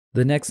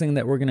The next thing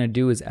that we're going to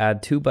do is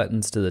add 2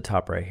 buttons to the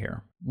top right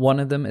here. One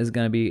of them is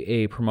going to be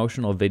a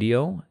promotional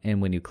video,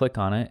 and when you click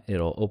on it,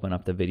 it'll open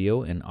up the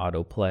video in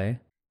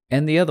Autoplay.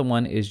 And the other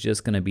one is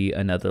just going to be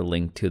another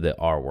link to the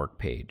Our Work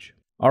page.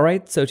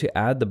 Alright, so to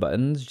add the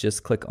buttons,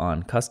 just click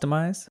on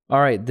Customize.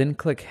 Alright, then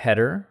click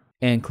Header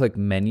and click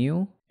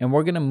Menu. And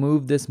we're going to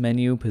move this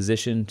menu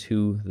position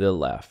to the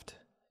left.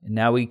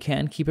 Now we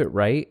can keep it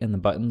right, and the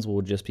buttons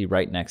will just be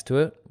right next to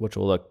it, which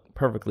will look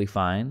perfectly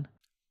fine.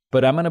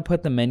 But I'm going to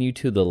put the menu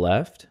to the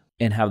left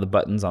and have the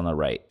buttons on the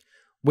right,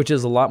 which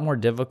is a lot more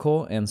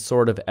difficult and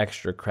sort of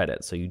extra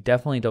credit. So you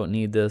definitely don't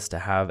need this to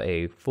have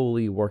a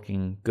fully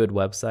working good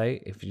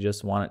website. If you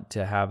just want it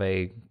to have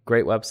a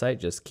great website,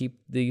 just keep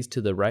these to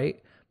the right.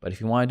 But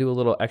if you want to do a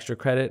little extra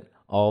credit,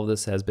 all of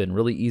this has been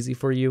really easy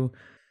for you.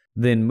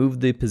 Then move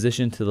the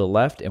position to the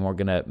left, and we're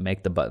going to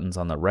make the buttons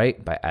on the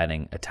right by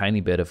adding a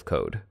tiny bit of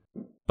code.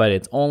 But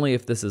it's only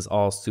if this is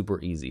all super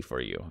easy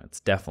for you. It's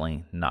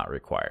definitely not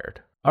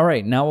required. All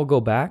right, now we'll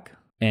go back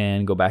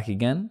and go back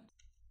again.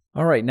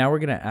 All right, now we're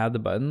going to add the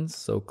buttons.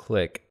 So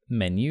click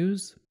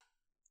Menus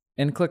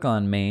and click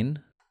on Main,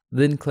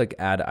 then click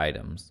Add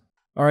Items.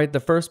 All right, the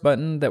first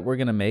button that we're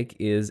going to make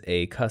is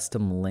a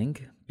custom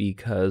link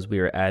because we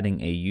are adding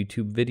a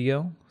YouTube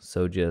video.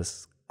 So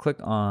just click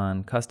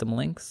on Custom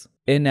Links.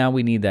 And now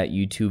we need that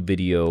YouTube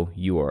video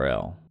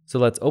URL. So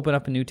let's open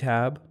up a new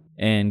tab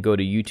and go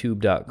to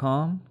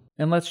youtube.com.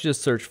 And let's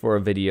just search for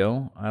a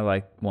video. I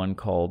like one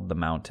called The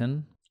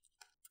Mountain.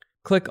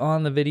 Click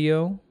on the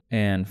video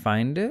and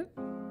find it.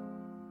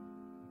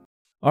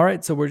 All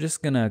right, so we're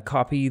just gonna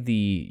copy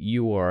the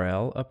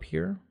URL up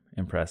here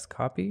and press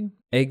copy,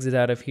 exit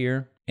out of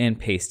here and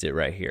paste it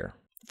right here.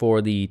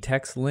 For the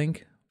text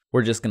link,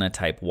 we're just gonna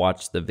type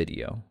watch the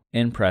video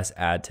and press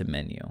add to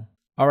menu.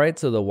 All right,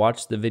 so the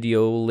watch the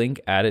video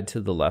link added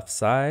to the left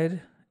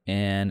side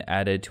and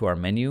added to our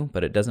menu,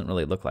 but it doesn't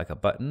really look like a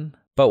button,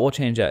 but we'll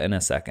change that in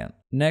a second.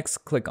 Next,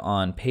 click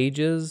on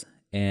pages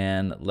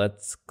and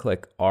let's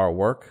click Our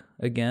Work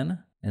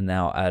again. And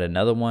now add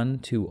another one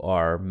to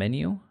our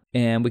menu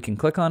and we can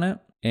click on it.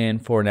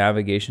 And for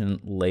navigation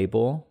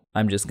label,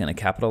 I'm just gonna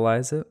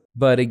capitalize it.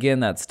 But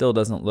again, that still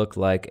doesn't look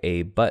like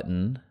a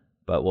button,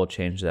 but we'll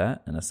change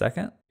that in a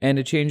second. And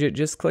to change it,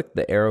 just click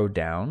the arrow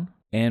down.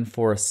 And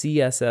for a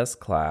CSS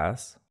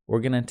class, we're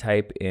gonna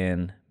type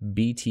in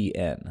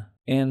BTN.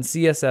 And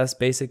CSS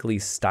basically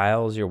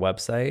styles your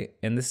website.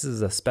 And this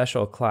is a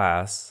special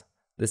class.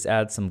 This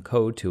adds some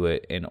code to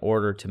it in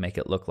order to make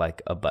it look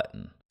like a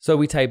button. So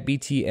we type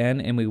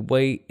BTN and we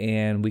wait,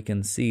 and we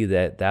can see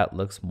that that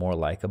looks more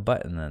like a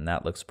button, and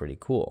that looks pretty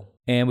cool.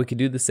 And we could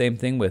do the same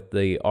thing with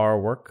the Our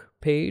Work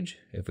page.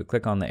 If we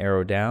click on the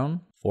arrow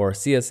down, for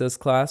CSS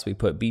class, we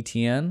put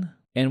BTN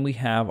and we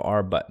have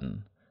our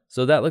button.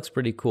 So that looks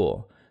pretty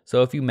cool.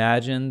 So if you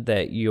imagine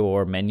that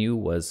your menu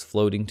was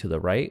floating to the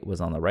right, was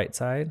on the right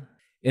side,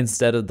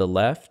 instead of the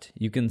left,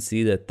 you can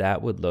see that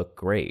that would look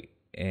great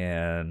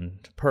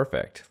and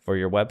perfect for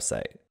your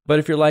website. But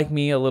if you're like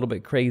me, a little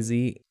bit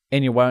crazy,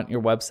 and you want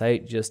your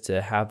website just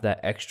to have that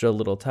extra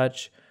little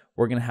touch,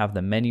 we're gonna have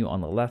the menu on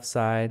the left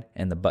side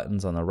and the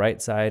buttons on the right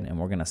side, and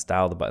we're gonna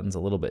style the buttons a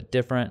little bit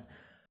different.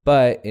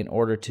 But in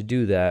order to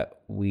do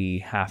that, we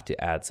have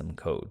to add some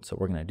code. So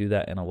we're gonna do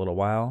that in a little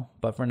while.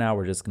 But for now,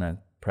 we're just gonna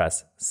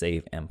press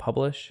Save and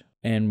Publish,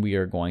 and we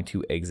are going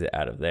to exit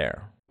out of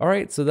there. All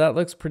right, so that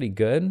looks pretty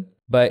good.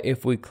 But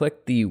if we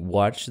click the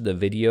Watch the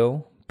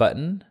Video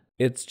button,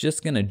 it's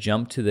just gonna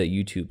jump to the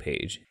YouTube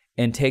page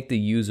and take the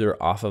user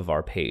off of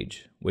our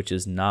page, which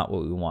is not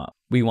what we want.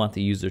 We want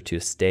the user to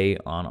stay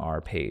on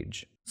our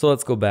page. So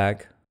let's go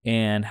back.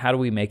 And how do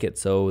we make it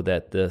so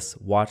that this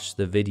watch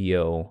the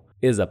video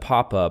is a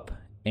pop-up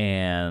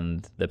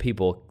and the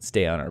people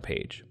stay on our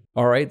page?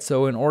 All right,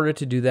 so in order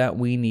to do that,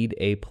 we need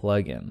a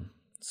plugin.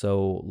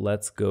 So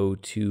let's go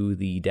to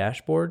the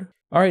dashboard.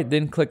 All right,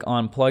 then click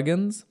on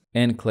plugins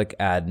and click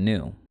add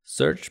new.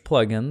 Search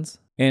plugins.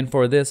 And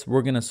for this,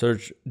 we're gonna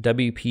search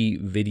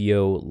WP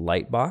Video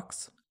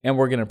Lightbox. And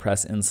we're gonna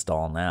press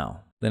install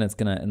now. Then it's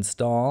gonna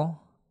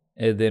install,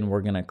 and then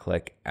we're gonna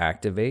click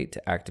activate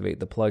to activate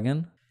the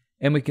plugin.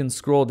 And we can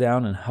scroll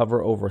down and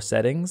hover over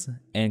settings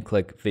and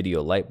click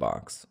Video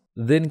Lightbox.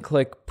 Then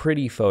click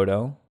Pretty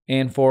Photo.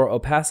 And for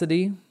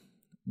opacity,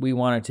 we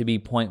want it to be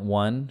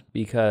 0.1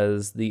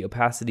 because the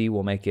opacity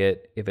will make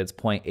it, if it's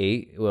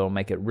 0.8, it will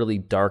make it really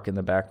dark in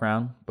the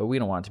background. But we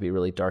don't want it to be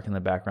really dark in the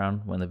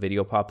background when the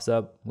video pops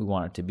up. We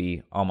want it to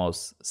be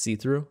almost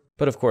see-through.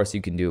 But of course,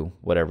 you can do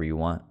whatever you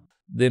want.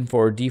 Then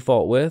for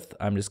default width,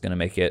 I'm just gonna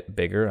make it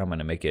bigger. I'm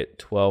gonna make it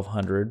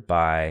 1200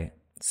 by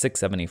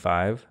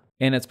 675.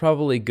 And it's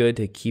probably good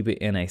to keep it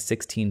in a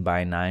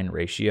 16:9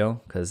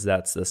 ratio because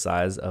that's the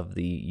size of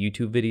the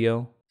YouTube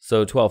video.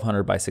 So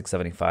 1200 by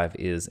 675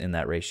 is in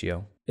that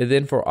ratio. And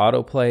then for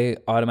autoplay,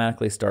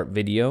 automatically start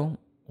video,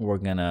 we're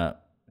gonna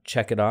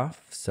check it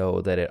off so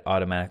that it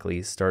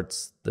automatically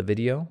starts the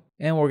video.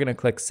 And we're gonna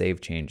click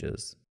Save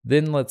Changes.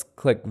 Then let's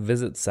click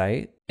Visit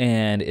Site,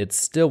 and it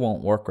still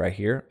won't work right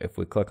here if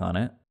we click on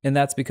it. And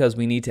that's because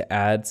we need to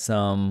add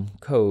some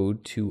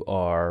code to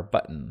our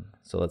button.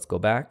 So let's go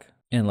back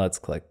And let's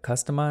click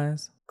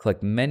Customize,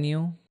 click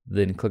Menu,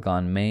 then click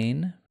on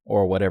Main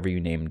or whatever you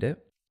named it.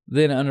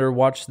 Then under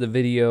Watch the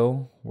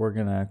Video, we're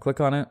gonna click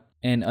on it.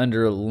 And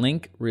under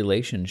Link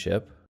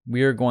Relationship,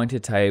 we are going to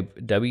type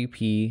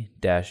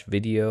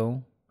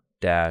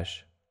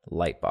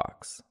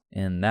WP-video-lightbox.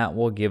 And that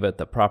will give it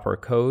the proper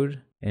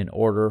code in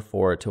order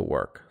for it to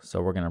work.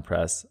 So we're gonna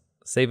press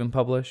Save and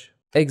Publish,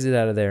 exit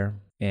out of there,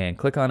 and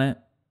click on it,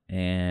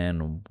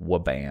 and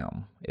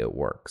wha-bam, it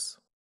works.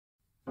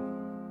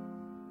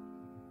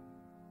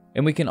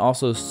 And we can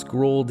also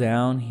scroll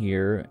down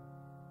here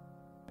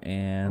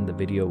and the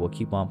video will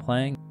keep on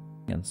playing,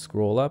 and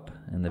scroll up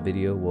and the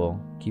video will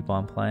keep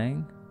on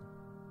playing.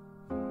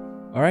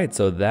 All right,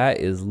 so that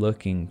is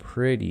looking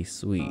pretty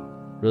sweet.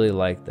 Really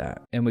like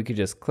that. And we could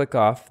just click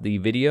off the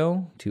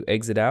video to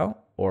exit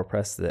out or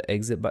press the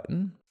exit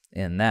button,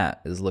 and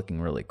that is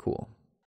looking really cool.